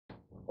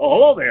Oh,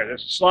 hello there.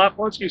 This is Slav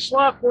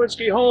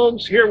Polinski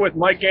Homes, here with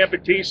Mike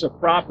Gambatese of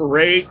Proper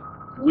Rate.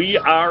 We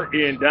are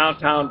in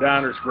downtown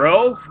Downers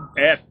Grove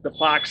at the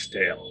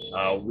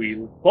Foxtail. We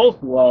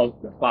both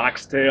love the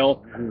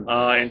Foxtail,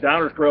 and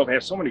Downers Grove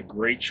has so many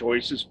great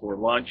choices for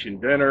lunch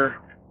and dinner.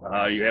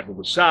 You have the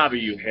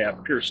Wasabi, you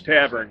have Pierce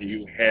Tavern,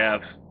 you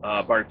have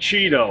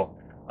Barchito,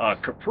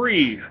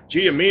 Capri,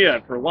 Gia Mia,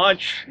 and for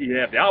lunch you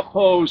have the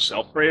Outpost,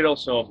 Alfredo.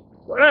 So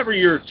whatever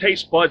your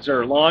taste buds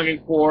are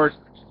longing for,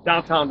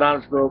 downtown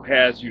Downers Grove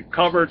has you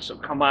covered. So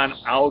come on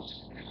out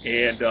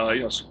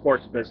and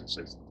support the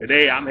businesses.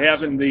 Today I'm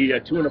having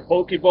the tuna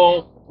poke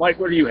bowl. Mike,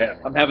 what do you have?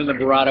 I'm having the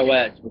burrito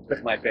wedge, which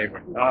is my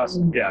favorite.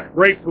 Awesome. Yeah,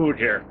 great food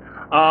here.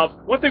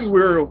 One thing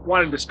we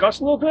want to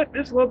discuss a little bit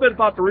is a little bit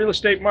about the real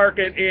estate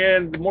market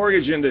and the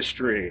mortgage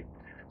industry.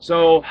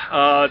 So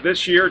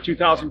this year,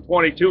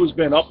 2022, has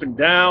been up and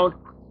down.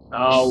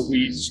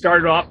 We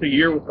started off the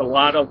year with a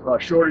lot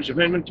of shortage of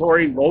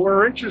inventory,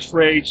 lower interest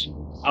rates.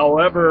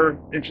 However,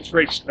 interest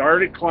rates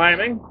started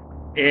climbing,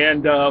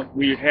 and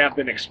we have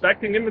been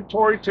expecting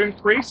inventory to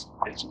increase.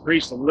 It's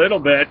increased a little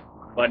bit,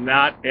 but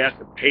not at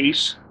the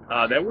pace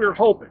that we were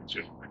hoping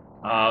to.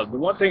 The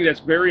one thing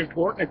that's very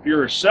important if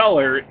you're a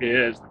seller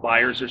is the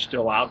buyers are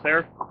still out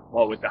there.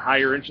 Well, with the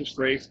higher interest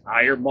rates,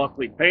 higher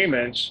monthly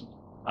payments,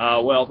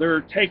 well,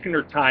 they're taking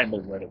their time a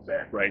little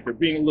bit, right? They're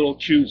being a little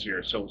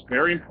choosier. So it's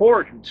very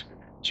important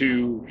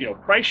to,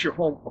 price your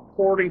home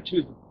according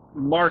to the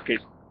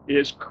market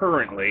is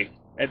currently.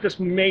 And this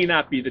may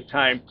not be the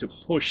time to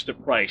push the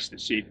price to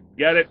see if you can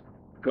get it,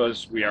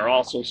 because we are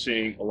also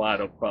seeing a lot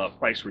of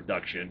price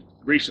reduction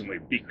recently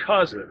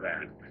because of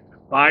that.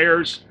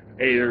 Buyers,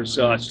 hey, there's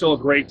still a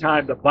great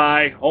time to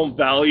buy. Home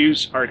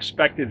values are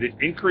expected to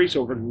increase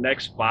over the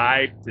next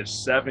 5 to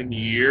 7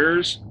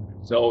 years.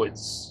 So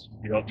it's,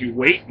 if you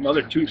wait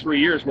another 2-3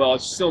 years, well,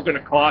 it's still going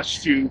to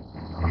cost you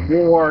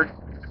more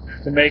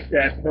to make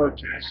that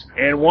purchase.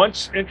 And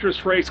once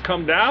interest rates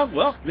come down,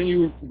 well, then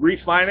you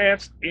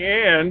refinance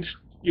and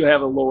you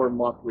have a lower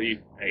monthly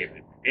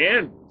payment.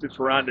 And since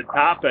we're on the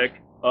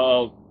topic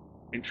of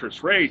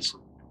interest rates,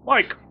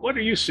 Mike, what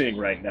are you seeing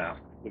right now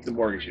with the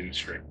mortgage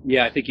industry?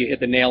 Yeah, I think you hit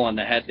the nail on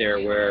the head there,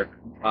 where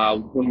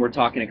when we're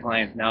talking to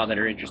clients now that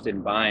are interested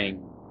in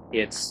buying,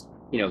 it's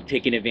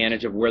taking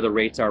advantage of where the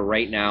rates are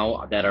right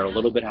now that are a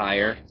little bit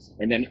higher.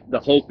 And then the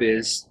hope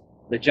is,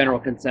 the general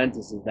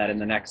consensus is that in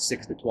the next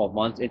 6 to 12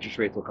 months, interest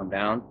rates will come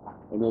down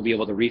and we'll be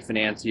able to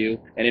refinance you.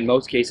 And in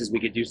most cases, we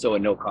could do so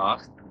at no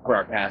cost for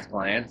our past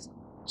clients.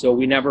 So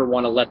we never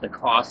want to let the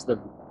cost of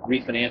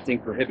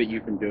refinancing prohibit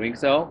you from doing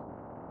so.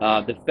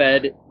 The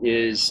Fed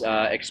is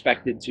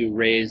expected to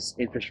raise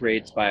interest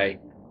rates by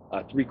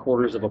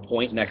 3/4 of a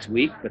point next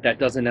week, but that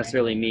doesn't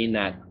necessarily mean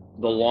that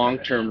the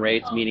long-term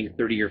rates, meaning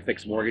 30-year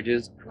fixed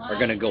mortgages, are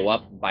going to go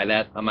up by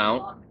that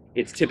amount.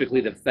 It's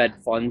typically the Fed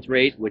funds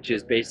rate, which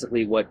is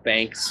basically what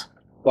banks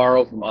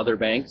borrow from other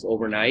banks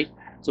overnight.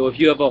 So if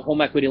you have a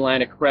home equity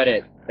line of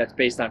credit that's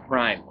based on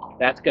prime,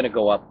 that's going to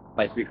go up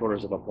by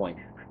 3/4 of a point.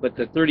 But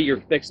the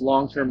 30-year fixed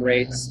long-term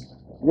rates,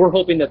 we're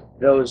hoping that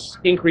those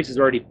increases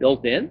are already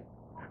built in.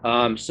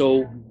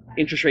 So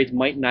interest rates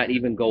might not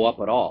even go up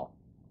at all.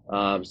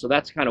 So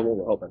that's kind of what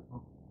we're hoping.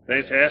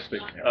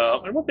 Fantastic.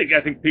 And one thing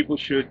I think people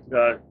should,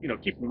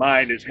 keep in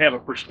mind is have a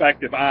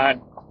perspective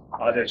on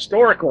the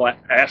historical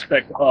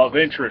aspect of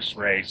interest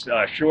rates.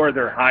 Sure,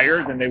 they're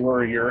higher than they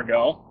were a year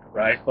ago,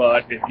 right?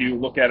 But if you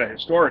look at it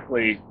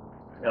historically,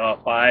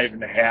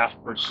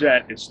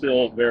 5.5% is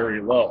still very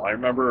low. I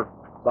remember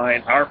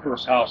buying our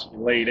first house in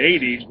the late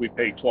 80s, we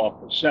paid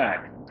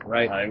 12%.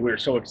 Right. We were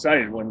so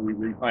excited when we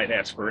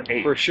refinanced for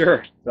 8. For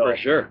sure. So, for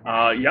sure.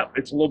 Yep,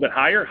 it's a little bit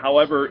higher.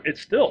 However, it's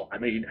still,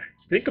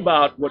 think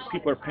about what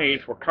people are paying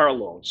for car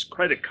loans,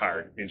 credit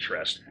card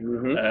interest.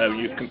 Mm-hmm.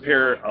 You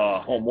compare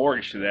a home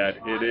mortgage to that,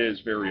 it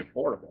is very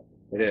affordable.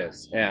 It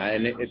is. Yeah.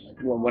 And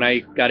when I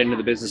got into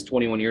the business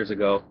 21 years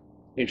ago,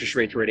 interest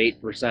rates were at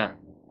 8%.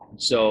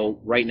 So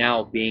right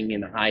now, being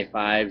in the high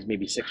 5s,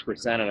 maybe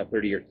 6% on a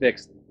 30-year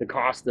fixed, the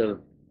cost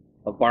of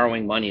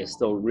borrowing money is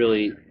still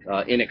really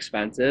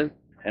inexpensive.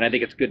 And I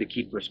think it's good to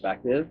keep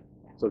perspective.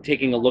 So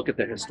taking a look at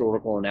the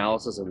historical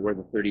analysis of where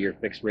the 30-year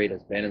fixed rate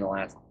has been in the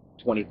last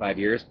 25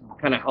 years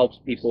kind of helps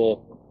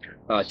people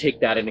take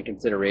that into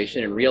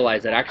consideration and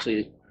realize that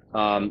actually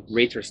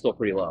rates are still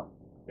pretty low.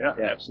 Yeah,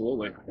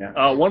 absolutely.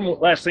 Yeah. One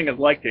last thing I'd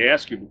like to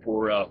ask you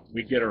before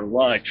we get our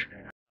lunch.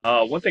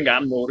 One thing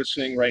I'm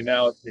noticing right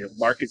now, the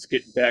market's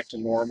getting back to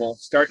normal,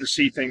 starting to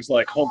see things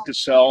like home to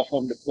sell,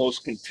 home to close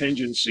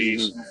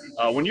contingencies.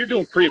 When you're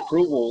doing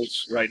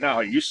pre-approvals right now,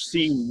 are you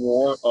seeing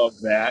more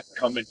of that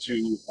come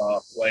into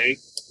play?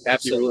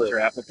 Absolutely. With your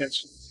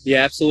applicants?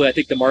 Yeah, absolutely. I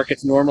think the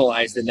market's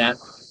normalized in that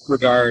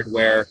regard,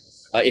 where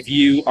if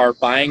you are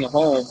buying a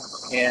home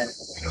and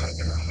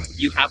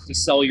you have to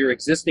sell your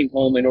existing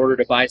home in order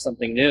to buy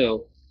something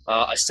new,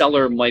 a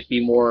seller might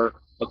be more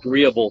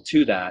agreeable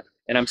to that.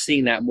 And I'm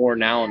seeing that more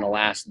now in the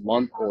last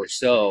month or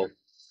so,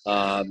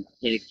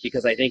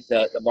 because I think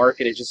the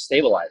market is just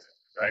stabilizing,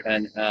 right?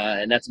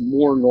 And that's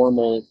more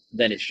normal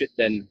than it's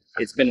been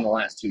in the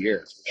last 2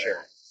 years, for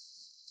sure.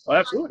 Well,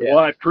 absolutely. Yeah.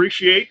 Well, I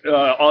appreciate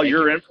all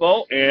your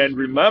info, and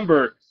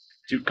remember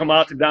to come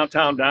out to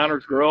downtown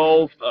Downers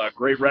Grove.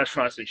 Great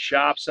restaurants and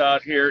shops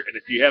out here. And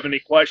if you have any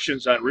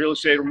questions on real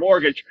estate or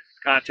mortgage,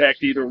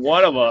 contact either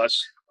one of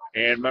us.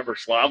 And remember,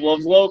 Slav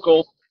loves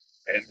local.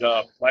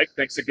 And Mike,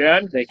 thanks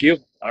again. Thank you.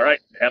 All right,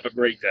 have a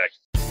great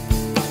day.